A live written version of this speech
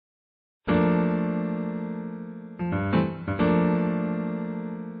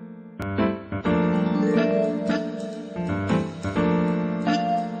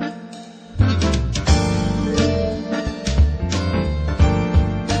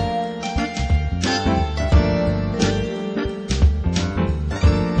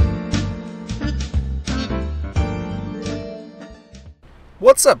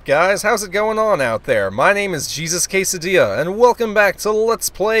What's up, guys? How's it going on out there? My name is JesusQuesadilla, and welcome back to Let's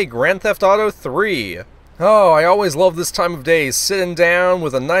Play Grand Theft Auto 3. Oh, I always love this time of day, sitting down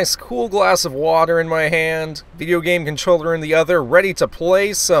with a nice cool glass of water in my hand, video game controller in the other, ready to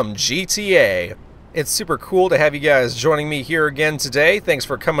play some GTA. It's super cool to have you guys joining me here again today. Thanks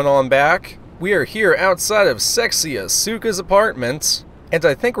for coming on back. We are here outside of sexy Asuka's apartment. And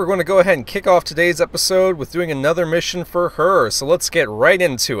I think we're going to go ahead and kick off today's episode with doing another mission for her, so let's get right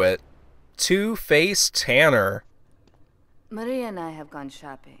into it. Two-Face Tanner. Maria and I have gone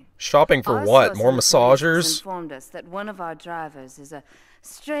shopping. Shopping for what? More massagers? Informed us that one of our drivers is a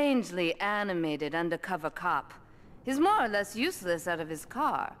strangely animated undercover cop. He's more or less useless out of his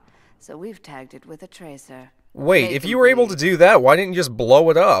car, so we've tagged it with a tracer. Wait, if you were able to do that, why didn't you just blow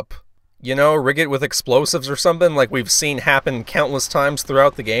it up? You know, rig it with explosives or something like we've seen happen countless times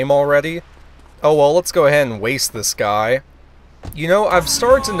throughout the game already. Oh well, let's go ahead and waste this guy. You know, I've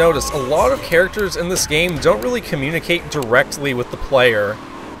started to notice a lot of characters in this game don't really communicate directly with the player.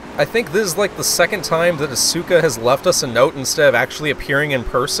 I think this is like the second time that Asuka has left us a note instead of actually appearing in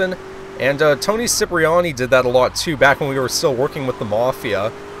person. And Tony Cipriani did that a lot too back when we were still working with the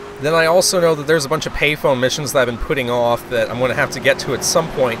Mafia. Then I also know that there's a bunch of payphone missions that I've been putting off that I'm going to have to get to at some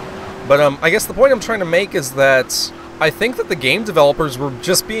point. But I guess the point I'm trying to make is that I think that the game developers were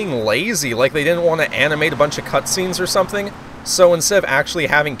just being lazy, like they didn't want to animate a bunch of cutscenes or something. So instead of actually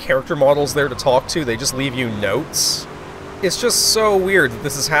having character models there to talk to, they just leave you notes. It's just so weird that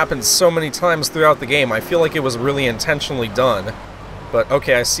this has happened so many times throughout the game. I feel like it was really intentionally done. But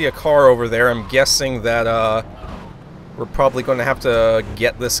okay, I see a car over there. I'm guessing that we're probably going to have to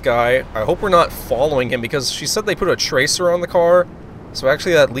get this guy. I hope we're not following him because she said they put a tracer on the car. So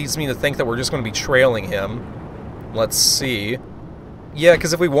actually that leads me to think that we're just going to be trailing him. Let's see. Yeah,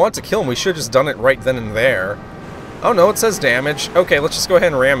 because if we want to kill him, we should have just done it right then and there. Oh no, it says damage. Okay, let's just go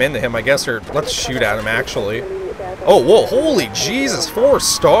ahead and ram into him, I guess, or let's shoot at him, actually. Oh, whoa, holy Jesus, 4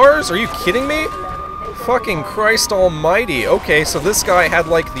 stars? Are you kidding me? Fucking Christ almighty. Okay, so this guy had,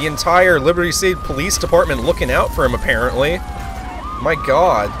 like, the entire Liberty City Police Department looking out for him, apparently. My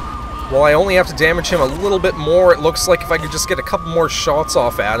god. Well, I only have to damage him a little bit more, it looks like, if I could just get a couple more shots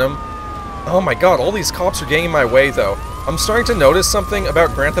off at him. Oh my god, all these cops are getting in my way, though. I'm starting to notice something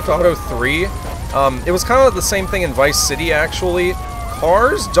about Grand Theft Auto 3. It was kind of the same thing in Vice City, actually.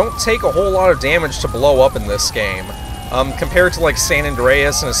 Cars don't take a whole lot of damage to blow up in this game. Compared to, like, San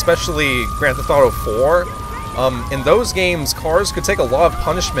Andreas, and especially Grand Theft Auto 4. In those games, cars could take a lot of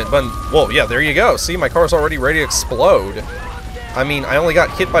punishment, but... Well, yeah, there you go. See, my car's already ready to explode. I mean, I only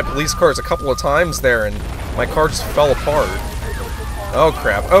got hit by police cars a couple of times there, and my car just fell apart. Oh,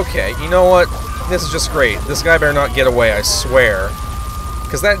 crap. Okay, you know what? This is just great. This guy better not get away, I swear.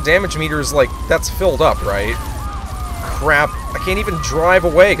 Because that damage meter is, like, that's filled up, right? Crap. I can't even drive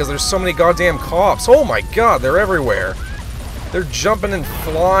away because there's so many goddamn cops. Oh my god, they're everywhere. They're jumping and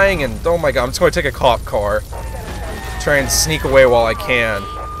flying, and oh my god, I'm just going to take a cop car. Try and sneak away while I can.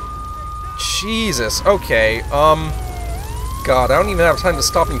 Jesus. Okay, God, I don't even have time to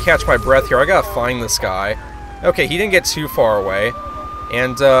stop and catch my breath here. I gotta find this guy. Okay, he didn't get too far away.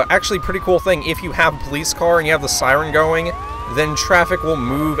 And, actually, pretty cool thing, if you have a police car and you have the siren going, then traffic will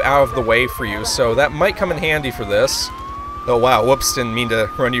move out of the way for you, so that might come in handy for this. Oh, wow, whoops, didn't mean to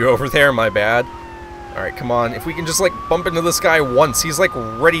run you over there, my bad. Alright, come on, if we can just, like, bump into this guy once, he's, like,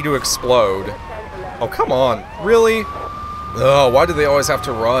 ready to explode. Oh, come on, really? Oh, why do they always have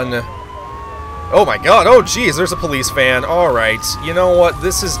to run? Oh my god, oh geez, there's a police van. Alright, you know what,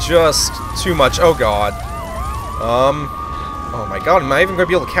 this is just too much. Oh god. Oh my god, am I even going to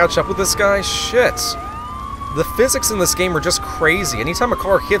be able to catch up with this guy? Shit. The physics in this game are just crazy. Anytime a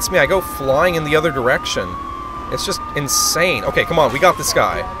car hits me, I go flying in the other direction. It's just insane. Okay, come on, we got this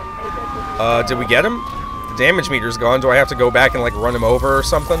guy. Did we get him? The damage meter's gone. Do I have to go back and, like, run him over or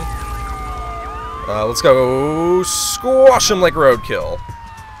something? Let's go squash him like roadkill.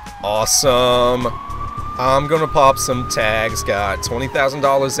 Awesome. I'm gonna pop some tags. Got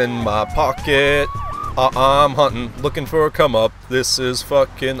 $20,000 in my pocket. I'm hunting, looking for a come up. This is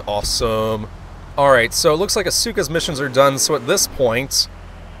fucking awesome. Alright, so it looks like Asuka's missions are done, so at this point,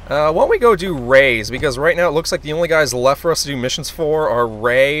 why don't we go do Ray's? Because right now it looks like the only guys left for us to do missions for are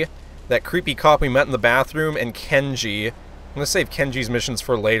Ray, that creepy cop we met in the bathroom, and Kenji. I'm gonna save Kenji's missions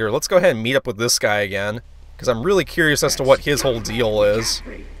for later. Let's go ahead and meet up with this guy again, because I'm really curious as to what his whole deal is.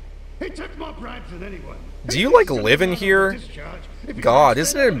 He took more bribes than anyone. Do you, like, live in here? God,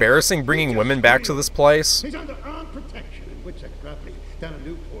 isn't it embarrassing bringing women back to this place? He's under armed protection in Woodside property down in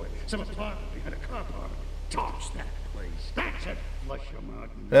Newport. Some apartment behind a car park. Torch that place. That's it. Flush him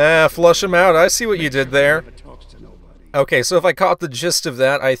out. Flush him out. I see what you did there. Talks to nobody. Okay, so if I caught the gist of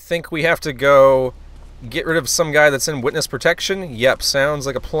that, I think we have to go get rid of some guy that's in witness protection. Yep, sounds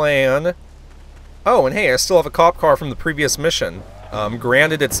like a plan. Oh, and hey, I still have a cop car from the previous mission.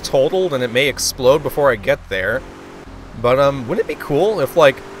 Granted, it's totaled and it may explode before I get there. But, wouldn't it be cool if,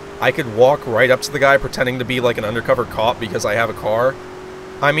 like, I could walk right up to the guy pretending to be, like, an undercover cop because I have a car?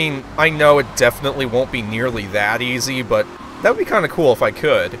 I mean, I know it definitely won't be nearly that easy, but that would be kind of cool if I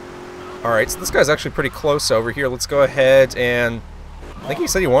could. Alright, so this guy's actually pretty close over here. Let's go ahead and... I think he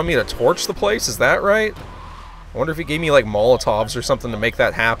said he wanted me to torch the place, is that right? I wonder if he gave me, like, Molotovs or something to make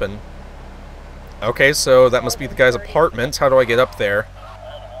that happen. Okay, so that must be the guy's apartment. How do I get up there?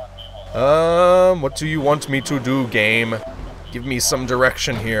 What do you want me to do, game? Give me some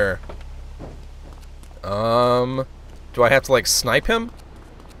direction here. Do I have to, like, snipe him?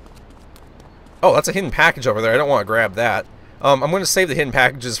 Oh, that's a hidden package over there. I don't want to grab that. I'm going to save the hidden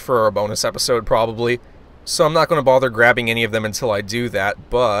packages for a bonus episode, probably. So I'm not going to bother grabbing any of them until I do that,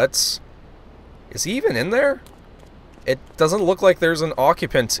 but... Is he even in there? It doesn't look like there's an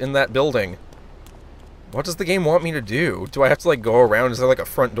occupant in that building. What does the game want me to do? Do I have to, like, go around? Is there, like, a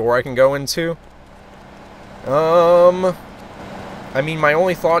front door I can go into? I mean, my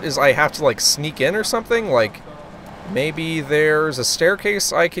only thought is I have to, like, sneak in or something? Like, maybe there's a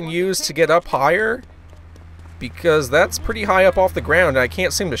staircase I can use to get up higher? Because that's pretty high up off the ground, and I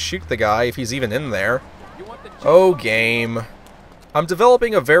can't seem to shoot the guy if he's even in there. Oh, game. I'm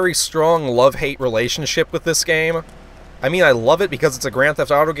developing a very strong love-hate relationship with this game. I mean, I love it because it's a Grand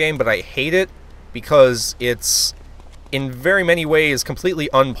Theft Auto game, but I hate it because it's, in very many ways, completely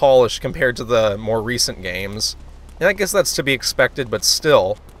unpolished compared to the more recent games. And I guess that's to be expected, but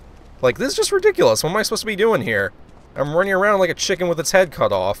still. Like, this is just ridiculous. What am I supposed to be doing here? I'm running around like a chicken with its head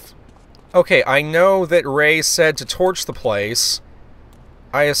cut off. Okay, I know that Ray said to torch the place.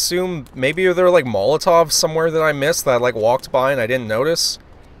 I assume maybe there are, like, Molotovs somewhere that I missed that I, like, walked by and I didn't notice.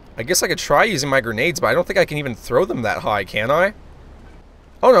 I guess I could try using my grenades, but I don't think I can even throw them that high, can I?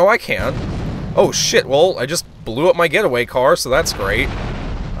 Oh, no, I can. Oh, shit, well, I just blew up my getaway car, so that's great.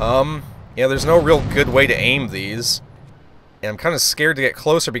 Yeah, there's no real good way to aim these. And I'm kind of scared to get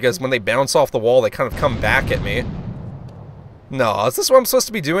closer because when they bounce off the wall, they kind of come back at me. No, is this what I'm supposed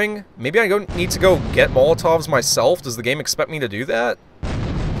to be doing? Maybe I need to go get Molotovs myself? Does the game expect me to do that?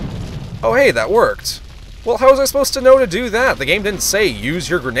 Oh, hey, that worked. Well, how was I supposed to know to do that? The game didn't say use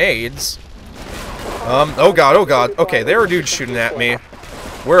your grenades. Oh god, oh god. Okay, there are dudes shooting at me.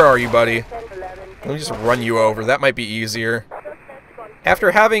 Where are you, buddy? Let me just run you over. That might be easier.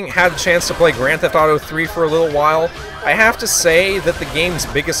 After having had a chance to play Grand Theft Auto 3 for a little while, I have to say that the game's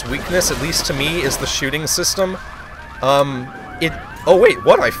biggest weakness, at least to me, is the shooting system. Oh wait,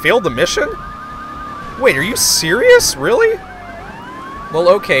 what? I failed the mission? Wait, are you serious? Really? Well,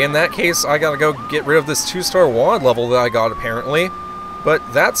 okay, in that case, I gotta go get rid of this 2-star wanted level that I got, apparently. But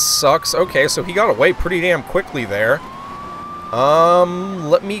that sucks. Okay, so he got away pretty damn quickly there.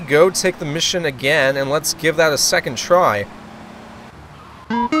 Let me go take the mission again, and let's give that a second try.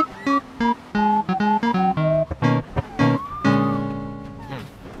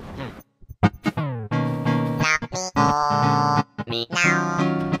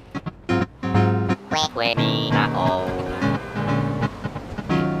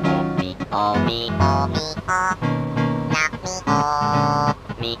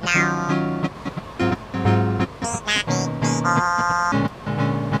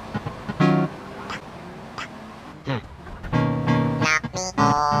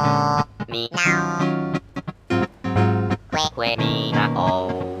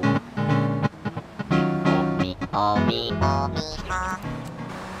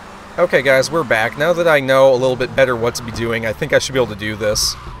 Okay guys, we're back. Now that I know a little bit better what to be doing, I think I should be able to do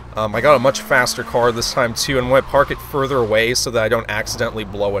this. I got a much faster car this time too, and I'm going to park it further away so that I don't accidentally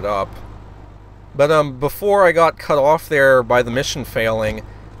blow it up. But before I got cut off there by the mission failing,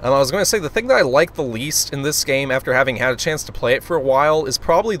 I was going to say the thing that I like the least in this game after having had a chance to play it for a while is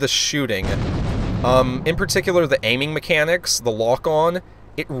probably the shooting. In particular the aiming mechanics, the lock-on,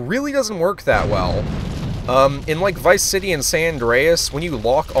 it really doesn't work that well. In like Vice City and San Andreas, when you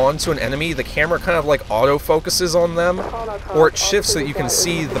lock onto an enemy, the camera kind of like auto-focuses on them, or it shifts so that you can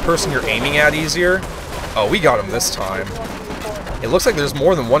see the person you're aiming at easier. Oh, we got him this time. It looks like there's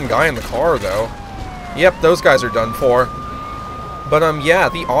more than one guy in the car, though. Yep, those guys are done for. But, yeah,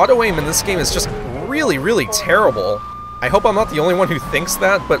 the auto-aim in this game is just really, really terrible. I hope I'm not the only one who thinks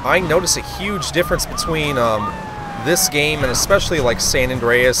that, but I notice a huge difference between, this game and especially, like, San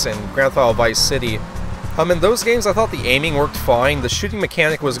Andreas and Grand Theft Auto Vice City. In those games, I thought the aiming worked fine, the shooting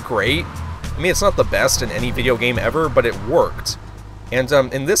mechanic was great. I mean, it's not the best in any video game ever, but it worked. And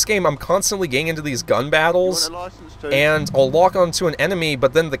in this game, I'm constantly getting into these gun battles, and I'll lock onto an enemy,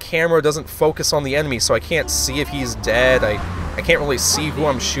 but then the camera doesn't focus on the enemy, so I can't see if he's dead. I can't really see who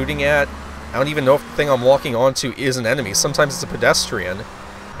I'm shooting at. I don't even know if the thing I'm locking onto is an enemy. Sometimes it's a pedestrian.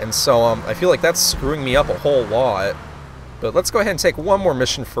 And so I feel like that's screwing me up a whole lot. But let's go ahead and take one more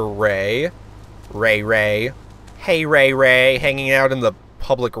mission for Ray. Ray. Hey, Ray, hanging out in the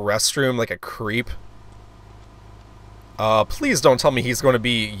public restroom like a creep. Please don't tell me he's going to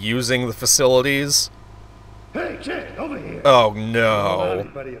be using the facilities. Hey, Chad, over here. Oh, no.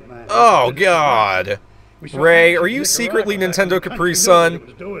 Oh, God. Ray, are you secretly Nintendo Capri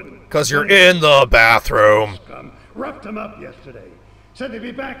Sun? Because you're in the bathroom. Roughed him up yesterday. Said they'd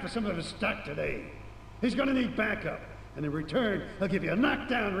be back for some of his stock today. He's going to need backup. And in return, they'll give you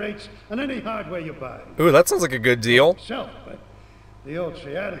knockdown rates on any hardware you buy. Ooh, that sounds like a good deal. But the old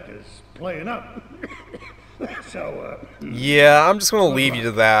sciatica's playing up. So, yeah, I'm just gonna leave you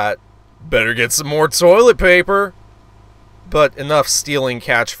to that. Better get some more toilet paper. But enough stealing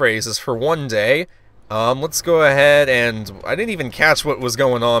catchphrases for one day. Let's go ahead and... I didn't even catch what was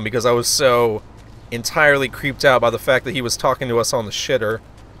going on because I was so entirely creeped out by the fact that he was talking to us on the shitter.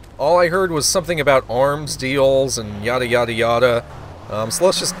 All I heard was something about arms deals and yada yada yada. So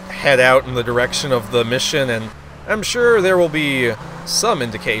let's just head out in the direction of the mission, and I'm sure there will be some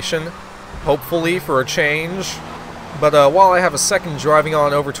indication, hopefully, for a change. But while I have a second driving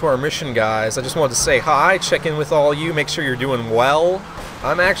on over to our mission, guys, I just wanted to say hi, check in with all you, make sure you're doing well.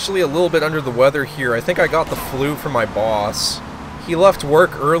 I'm actually a little bit under the weather here. I think I got the flu from my boss. He left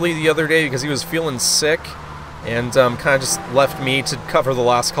work early the other day because he was feeling sick, and kind of just left me to cover the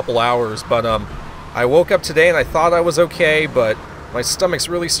last couple hours. But I woke up today and I thought I was okay, but my stomach's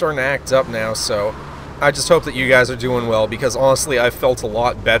really starting to act up now, so I just hope that you guys are doing well, because honestly I've felt a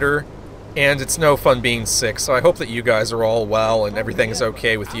lot better, and it's no fun being sick, so I hope that you guys are all well and everything's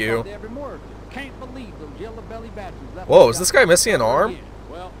okay with you. Whoa, is this guy missing an arm?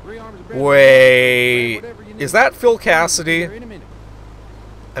 Wait, is that Phil Cassidy?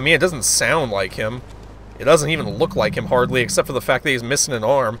 I mean, it doesn't sound like him. It doesn't even look like him hardly, except for the fact that he's missing an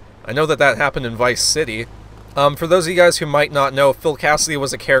arm. I know that that happened in Vice City. For those of you guys who might not know, Phil Cassidy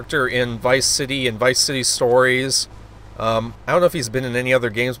was a character in Vice City and Vice City Stories. I don't know if he's been in any other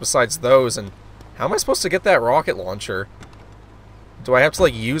games besides those, and how am I supposed to get that rocket launcher? Do I have to,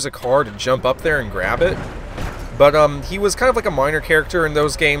 like, use a car to jump up there and grab it? But, he was kind of like a minor character in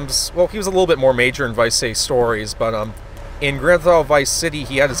those games. Well, he was a little bit more major in Vice City Stories, but, in Grand Theft Auto Vice City,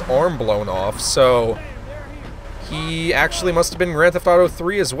 he had his arm blown off, so he actually must have been in Grand Theft Auto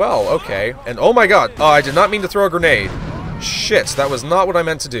 3 as well. Okay. And oh my god, I did not mean to throw a grenade. Shit, that was not what I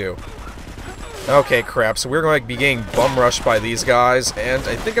meant to do. Okay, crap, so we're going to be getting bum rushed by these guys, and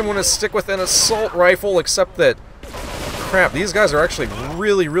I think I'm going to stick with an assault rifle, except that, crap, these guys are actually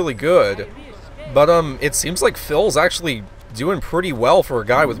really, really good. But, it seems like Phil's actually doing pretty well for a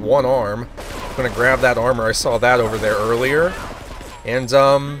guy with one arm. I'm going to grab that armor, I saw that over there earlier. And,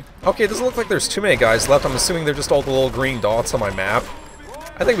 okay, it doesn't look like there's too many guys left. I'm assuming they're just all the little green dots on my map.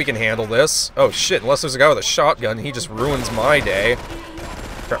 I think we can handle this. Oh, shit, unless there's a guy with a shotgun, he just ruins my day.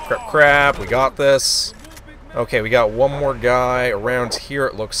 Crap, we got this. Okay, we got one more guy around here,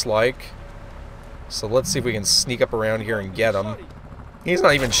 it looks like. So let's see if we can sneak up around here and get him. He's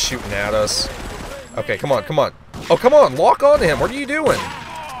not even shooting at us. Okay, come on, come on. Oh, come on, lock on to him. What are you doing?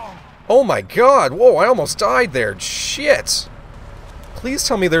 Oh my god, whoa, I almost died there. Shit. Please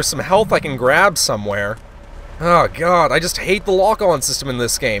tell me there's some health I can grab somewhere. Oh god, I just hate the lock-on system in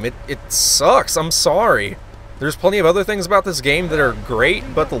this game. It sucks, I'm sorry. There's plenty of other things about this game that are great,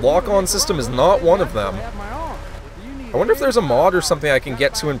 but the lock-on system is not one of them. I wonder if there's a mod or something I can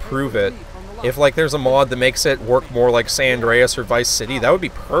get to improve it. If, like, there's a mod that makes it work more like San Andreas or Vice City, that would be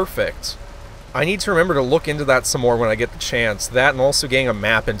perfect. I need to remember to look into that some more when I get the chance. That and also getting a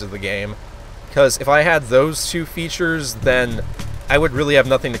map into the game. Because if I had those two features, then I would really have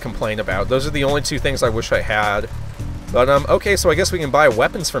nothing to complain about. Those are the only two things I wish I had. But, okay, so I guess we can buy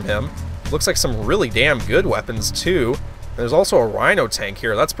weapons from him. Looks like some really damn good weapons, too. There's also a Rhino tank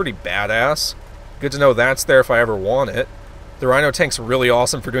here. That's pretty badass. Good to know that's there if I ever want it. The Rhino tank's really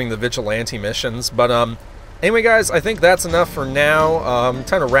awesome for doing the vigilante missions. But, anyway, guys, I think that's enough for now.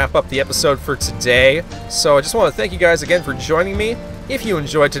 Time to wrap up the episode for today. So I just want to thank you guys again for joining me. If you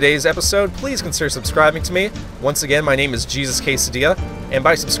enjoyed today's episode, please consider subscribing to me. Once again, my name is JesusQuesadilla, and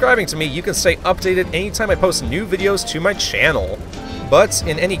by subscribing to me, you can stay updated anytime I post new videos to my channel. But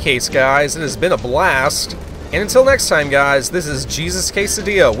in any case, guys, it has been a blast. And until next time, guys, this is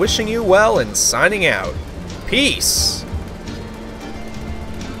JesusQuesadilla wishing you well and signing out. Peace!